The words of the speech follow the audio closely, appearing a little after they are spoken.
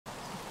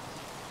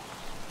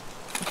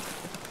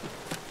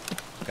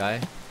guy.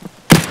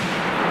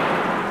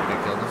 I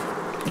killed him.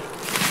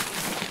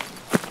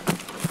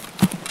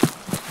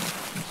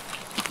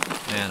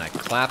 Man, I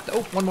clapped.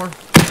 Oh, one more.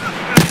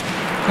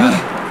 Got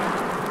him.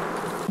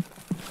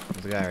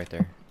 There's a guy right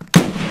there.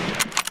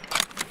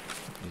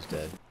 He's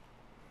dead.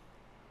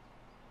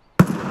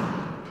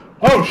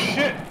 Oh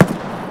shit!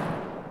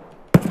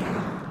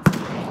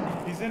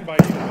 He's in by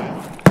you,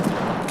 man.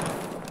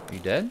 Are you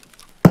dead?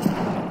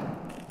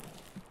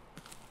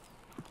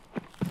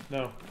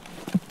 No.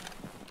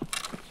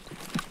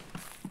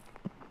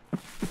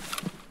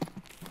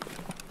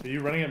 Are you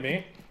running at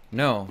me?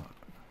 No.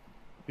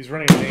 He's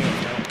running at me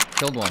now.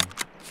 Killed one.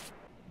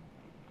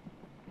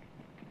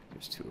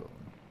 There's two of them.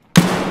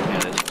 Yeah,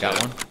 there's Got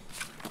one.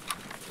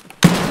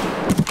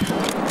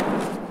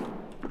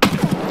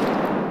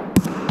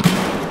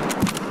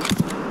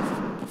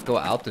 Let's go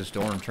out this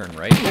door and turn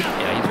right.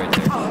 Yeah, he's right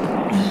there.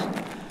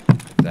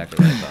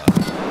 Exactly what I thought.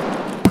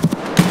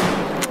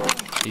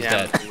 He's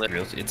dead.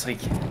 It's like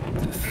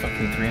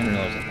fucking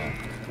 $300 a month.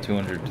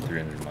 200 to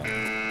 300 a month.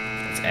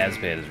 It's as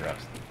bad as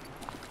Rust.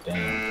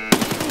 Damn.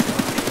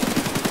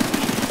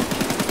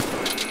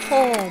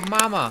 Oh,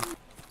 mama.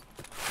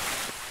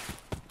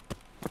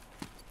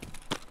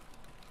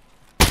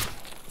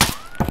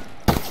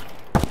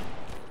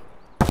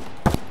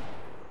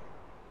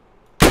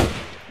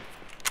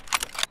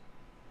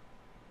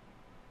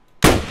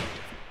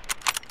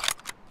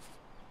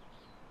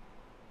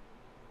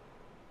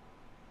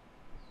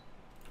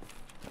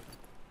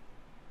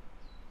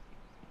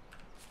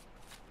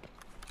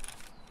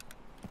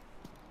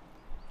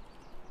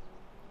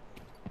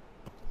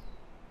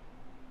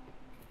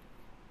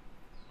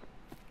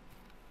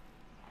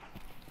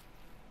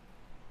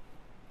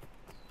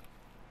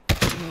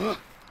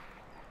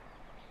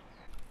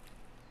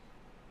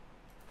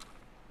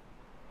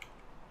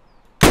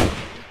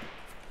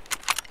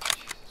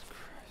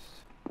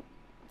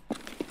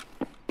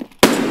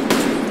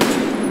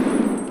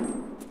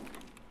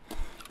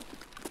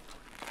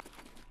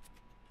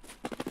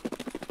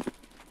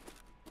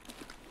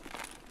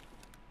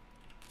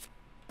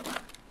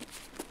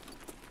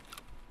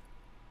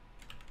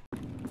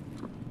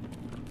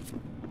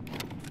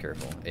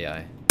 Careful,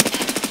 AI.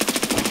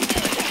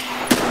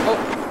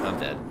 Oh, I'm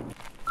dead.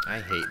 I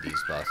hate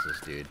these bosses,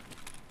 dude.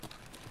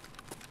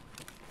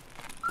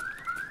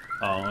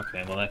 Oh,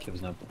 okay. Well, that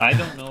gives no. I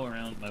don't know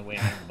around my way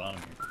around the bottom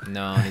here.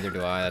 No, neither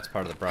do I. That's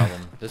part of the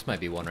problem. This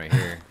might be one right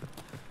here.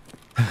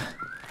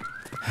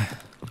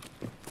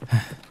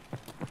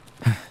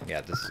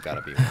 Yeah, this has got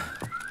to be one.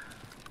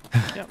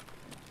 Yep.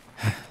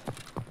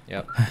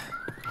 Yep.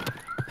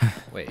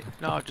 Wait.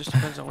 No, it just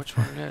depends on which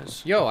one it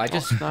is. Yo, I Oh,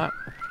 just... it's not.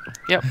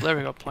 Yep, there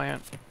we go,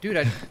 plant. Dude,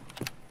 what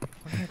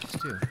did I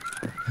just do?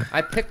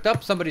 I picked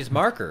up somebody's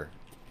marker.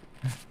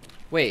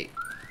 Wait.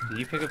 Did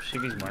you pick up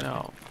Shibi's marker?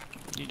 No,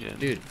 you didn't.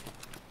 Dude,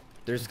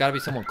 there's got to be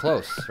someone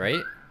close,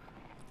 right?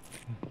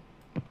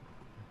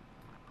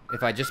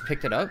 If I just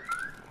picked it up?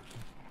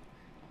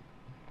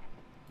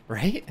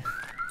 Right?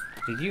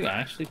 Did you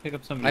actually pick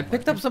up somebody's I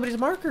picked up somebody's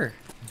marker.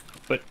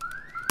 But,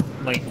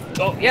 like...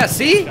 Oh, Yeah,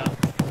 see?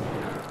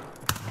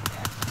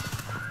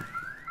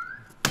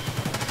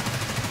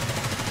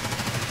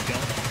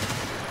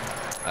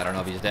 I don't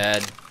know if he's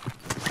dead.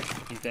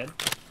 He's dead?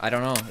 I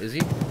don't know. Is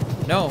he?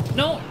 No.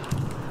 No!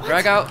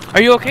 Drag out.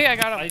 Are you okay? I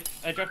got him.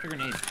 I dropped a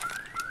grenade.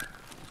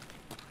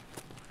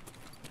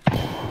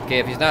 Okay,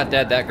 if he's not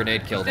dead, that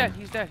grenade killed him.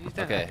 He's dead. He's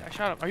dead. Okay. I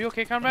shot him. Are you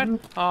okay, comrade?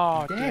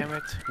 Oh, damn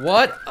it.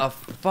 What a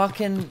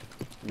fucking...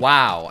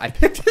 Wow. I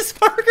picked his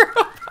marker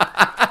up.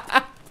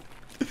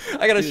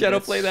 I gotta shadow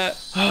play that.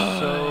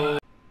 So...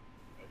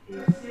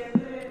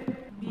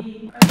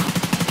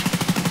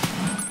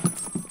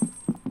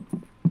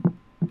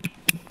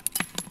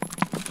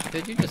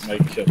 Did you just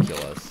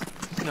kill us?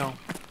 No.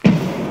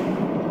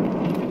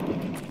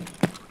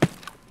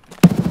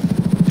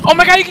 Oh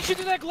my god, you can shoot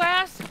through that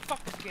glass?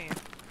 Fuck this game.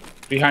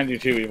 Behind you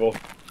too, Evil.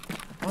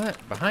 What?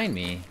 Behind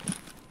me?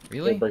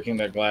 They're Really? breaking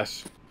that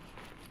glass.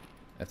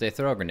 If they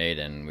throw a grenade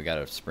in, we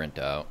gotta sprint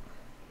out.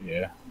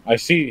 Yeah. I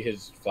see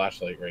his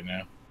flashlight right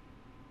now.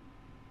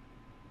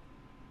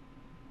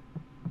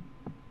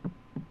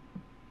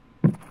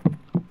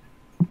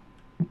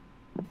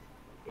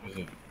 What is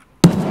it?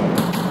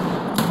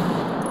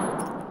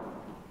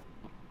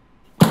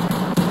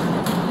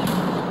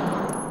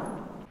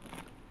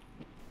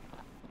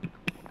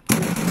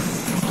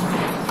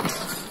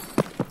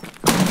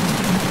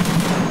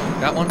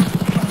 Got one?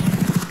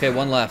 Okay,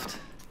 one left.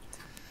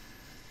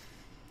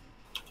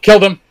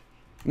 Killed him!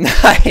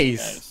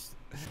 Nice!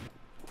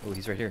 Oh,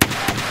 he's right here.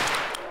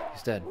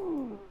 He's dead.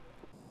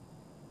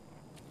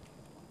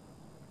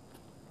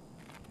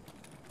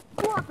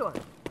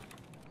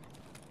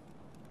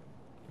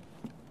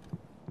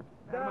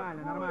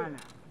 Нормально, нормально.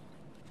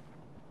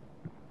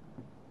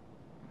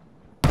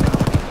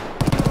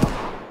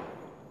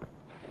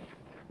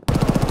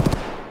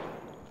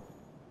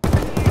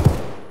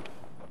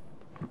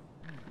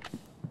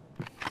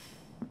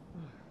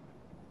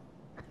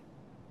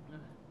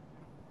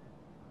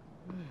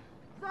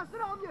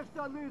 Насрал мне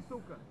штаны,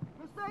 сука!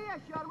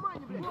 Настоящий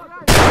Армани, блядь!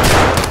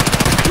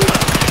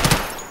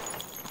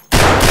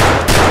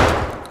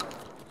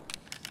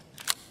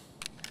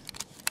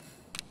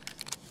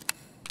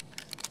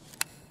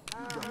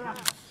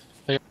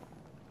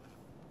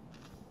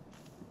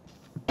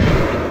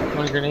 How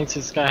many grenades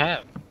does this guy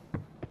have?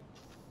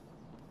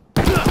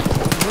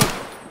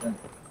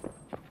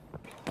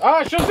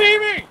 Ah, she'll see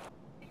me!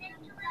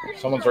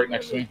 Someone's right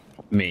next to me.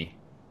 Me.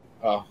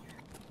 Oh.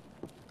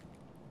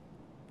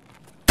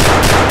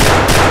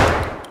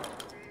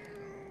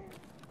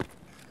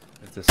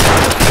 It's this.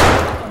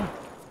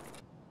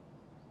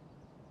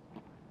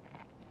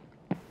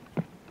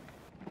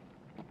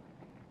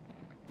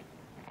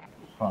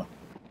 Huh.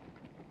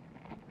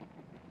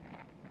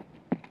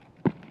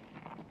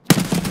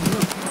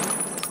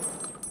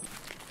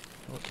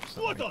 Oh,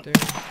 something right there.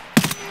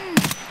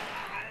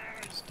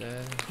 It's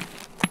dead.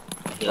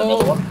 Here,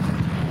 another one.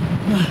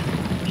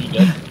 You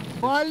dead?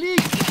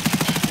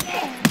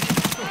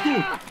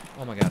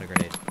 Oh my god, a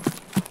grenade.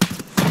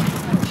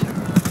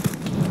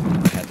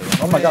 Had to run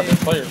Oh my god, away.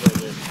 there's players right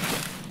there.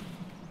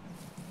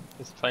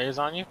 There's players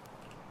on you?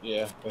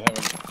 Yeah, they have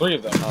 3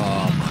 of them.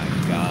 Oh my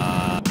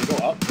god. You go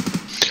up.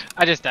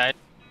 I just died.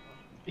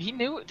 He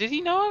knew. Did he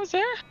know I was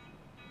there?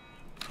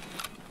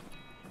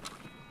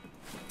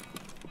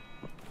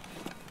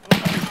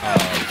 Oh,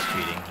 he's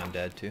cheating. I'm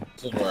dead too.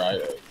 This is where I.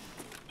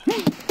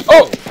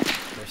 Oh!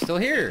 They're still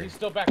here. He's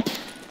still back.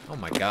 Oh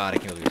my god, I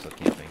can't believe you're still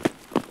camping.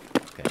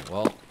 Okay,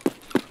 well.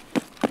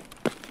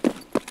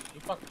 He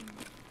fucking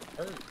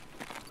hurt.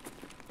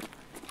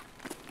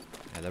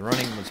 Yeah, the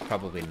running was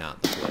probably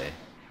not the play.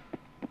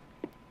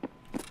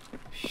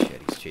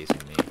 Shit, he's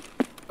chasing me.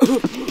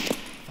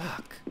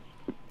 Fuck.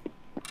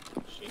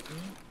 Shaking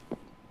me?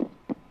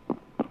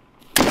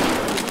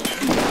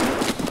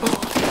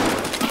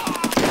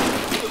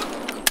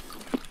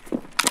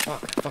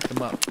 Fuck, I fucked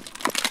him up.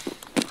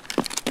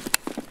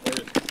 Where is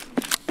he?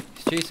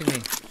 He's chasing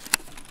me.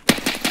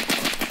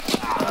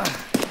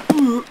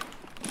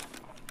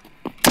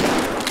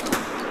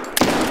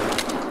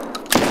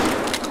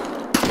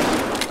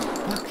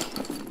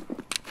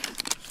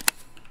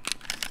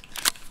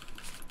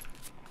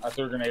 I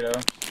threw a grenade at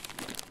him.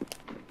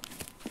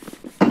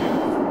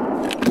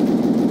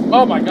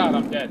 Oh my god,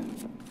 I'm dead.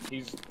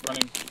 He's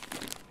running.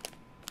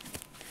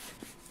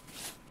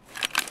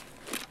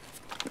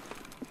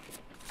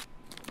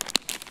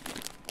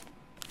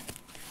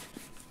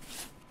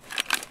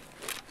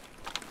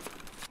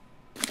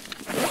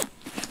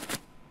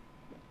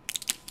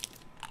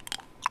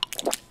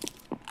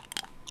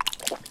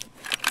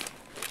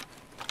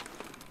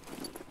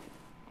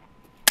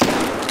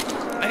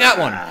 I got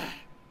one!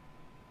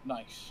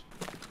 Nice.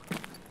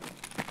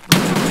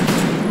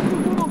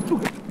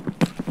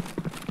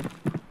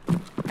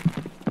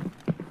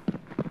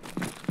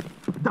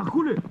 Да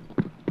хули!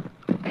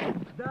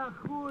 Да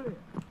хули!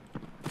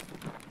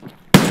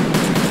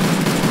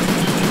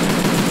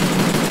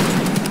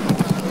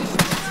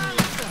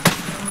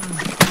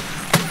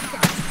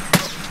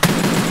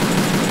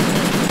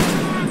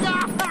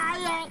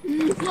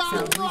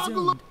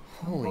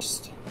 Holy.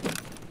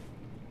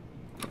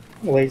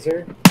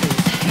 Laser.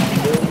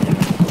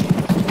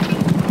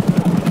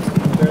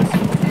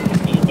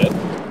 You dead?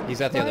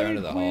 He's at the other end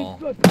of the hall.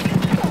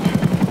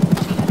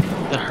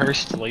 The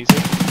Hurst laser?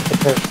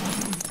 Might have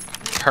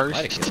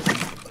Hurst? killed him.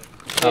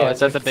 Oh, is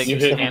that the big You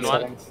hit hand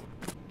one?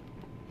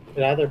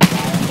 It either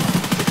blind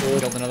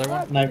Killed another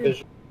one? night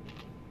vision.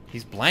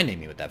 He's blinding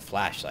me with that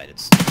flashlight.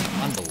 It's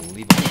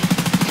unbelievable.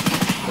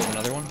 Killed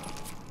another one?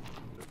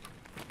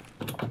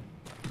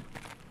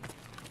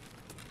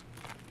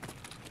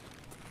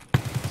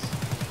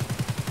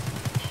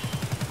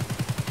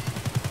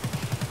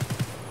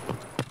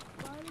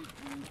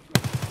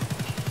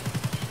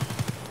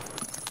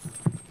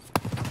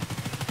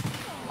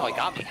 Oh, he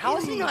got me. How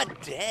is he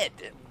not dead?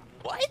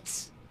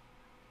 What?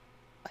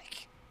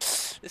 Like,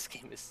 this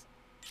game is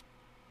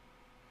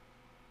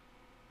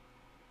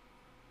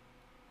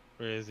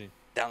Where is he?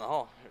 down the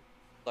hall.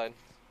 Side.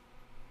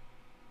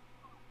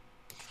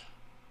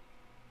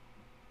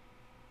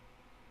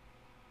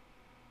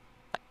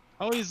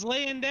 Oh, he's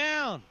laying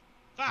down.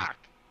 Fuck.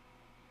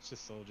 It's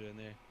just a soldier in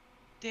there.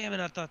 Damn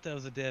it, I thought that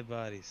was a dead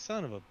body.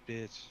 Son of a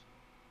bitch.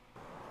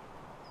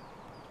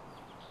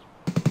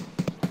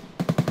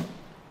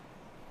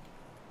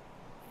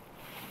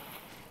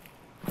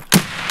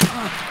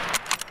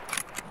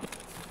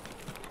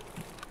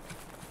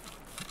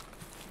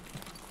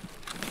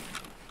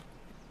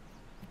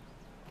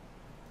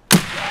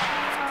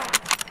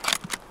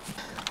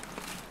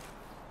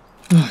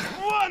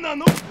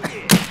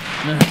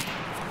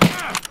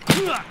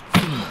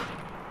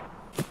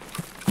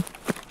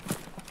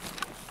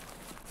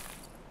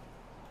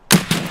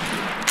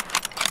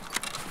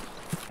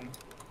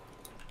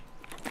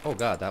 Oh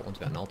god, that one's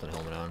got an Alton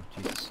helmet on.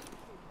 Jesus.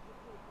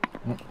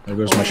 There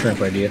goes my shrimp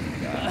idea.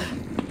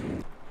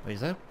 Wait,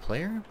 is that a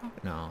player?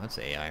 No, that's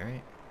AI,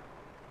 right?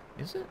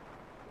 Is it?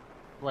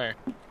 Where?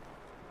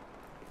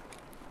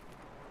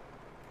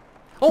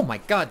 Oh my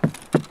god!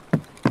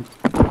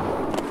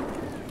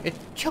 It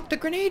chucked a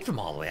grenade from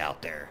all the way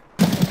out there.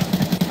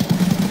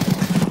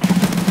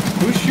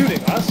 Who's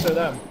shooting, us or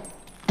them?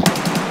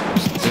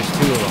 There's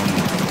two of them.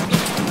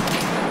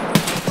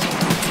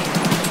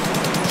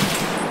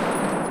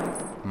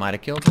 Might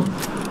have killed one.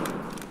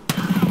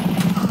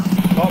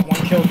 Oh,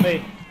 one killed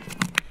me.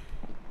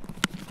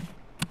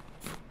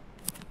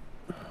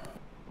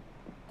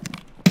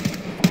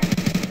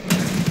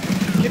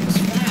 Kid was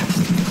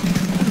fast.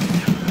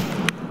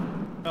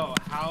 Oh,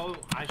 how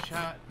I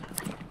shot.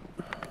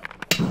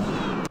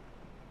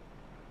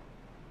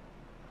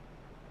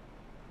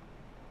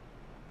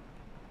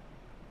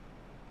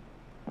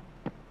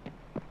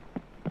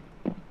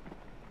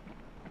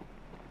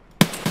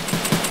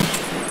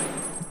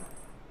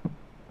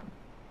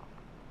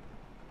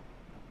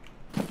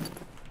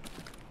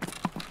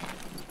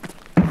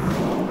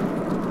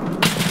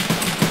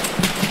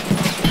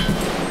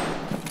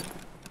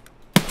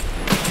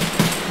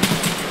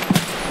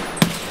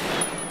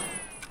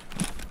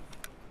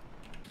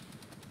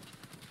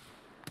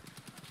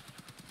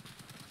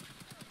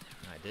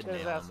 I did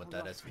nail him with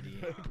that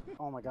SVD.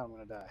 Oh my god, I'm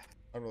gonna die.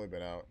 I've really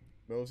been out.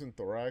 Nose and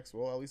thorax.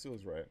 Well, at least it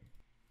was right.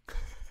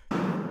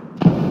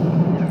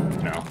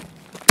 No.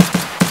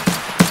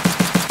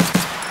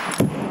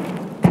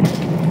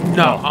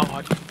 No. Oh,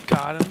 you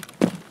got him.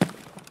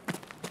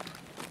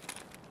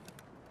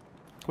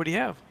 What do you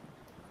have?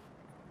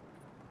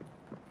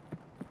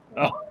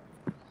 Oh.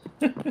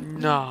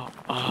 No.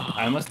 Oh.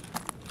 I must.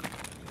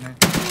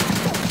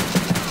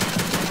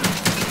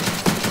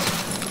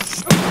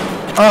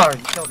 Oh,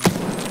 you killed me.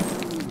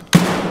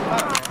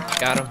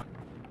 Got him.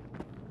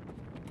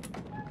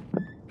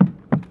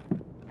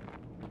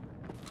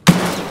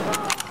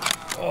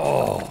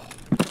 Oh.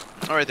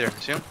 Oh, right there.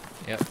 See him?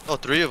 Yep. Oh,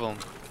 3 of them.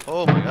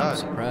 Oh my god.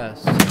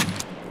 Suppressed.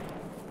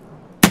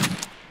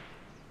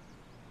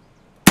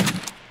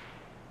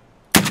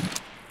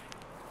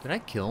 Did I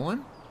kill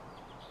one?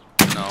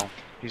 No,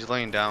 he's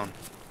laying down.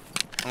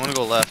 I'm gonna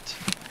go left.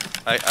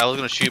 I was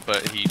gonna shoot,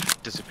 but he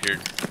disappeared.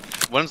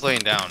 One's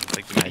laying down.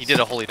 Like he did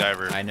a holy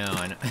diver. I know.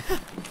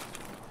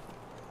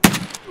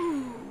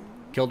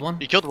 Killed one?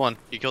 He killed one.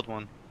 He killed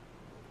one.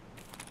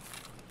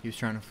 He was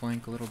trying to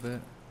flank a little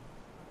bit.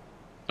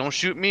 Don't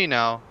shoot me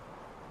now.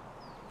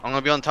 I'm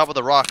gonna be on top of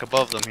the rock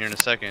above them here in a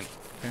second.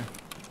 Okay.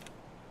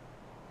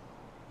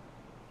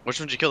 Which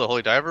one did you kill? The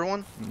holy diver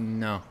one?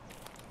 No.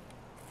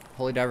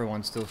 Holy diver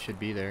one still should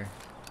be there.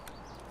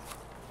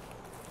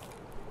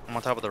 I'm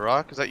on top of the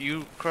rock. Is that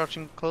you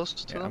crouching close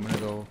to Yeah, them? I'm gonna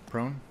go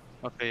prone.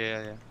 Okay,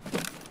 yeah.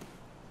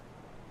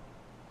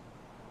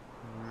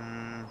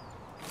 Mm,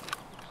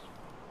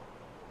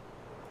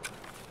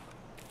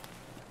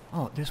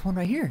 Oh, there's one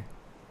right here.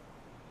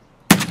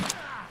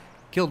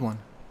 Killed one.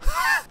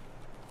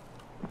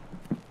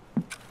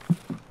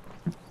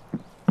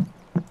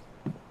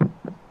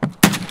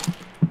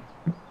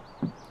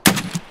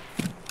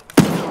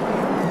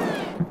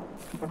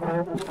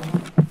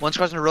 One's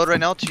crossing the road right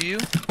now to you.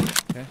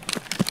 Okay.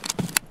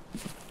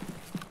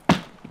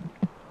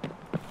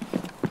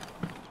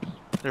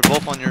 They're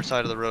both on your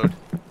side of the road.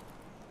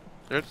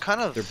 They're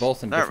kind of. They're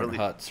both in not different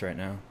really. huts right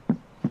now.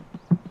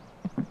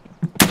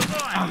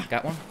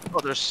 Got one? Oh,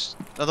 there's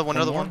another one.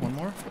 Another one. One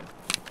more?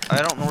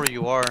 I don't know where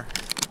you are.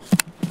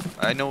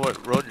 I know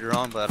what road you're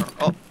on, but I don't.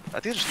 Oh, I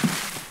think there's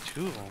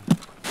 2 of them.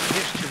 I think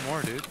there's 2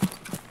 more, dude.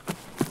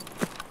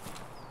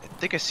 I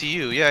think I see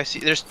you. Yeah, I see.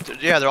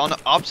 Yeah, they're on the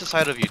opposite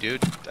side of you,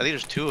 dude. I think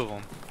there's 2 of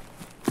them.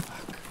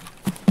 Fuck.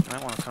 I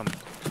might want to come.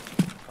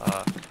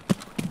 Fuck.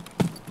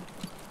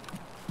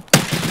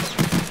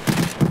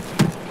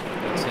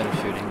 Instead of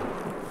shooting.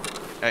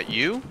 At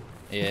you?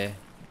 Yeah.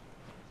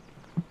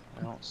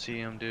 I don't see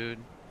him, dude.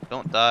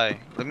 Don't die.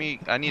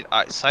 I need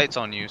sights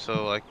on you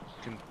so I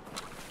can.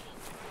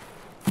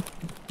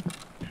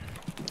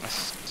 I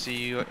see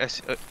you. I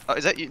see,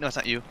 is that you? No, it's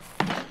not you.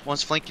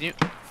 One's flanking you.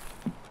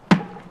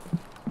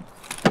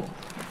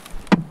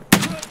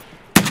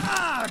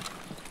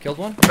 Killed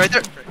one? Right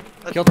there.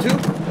 Killed 2?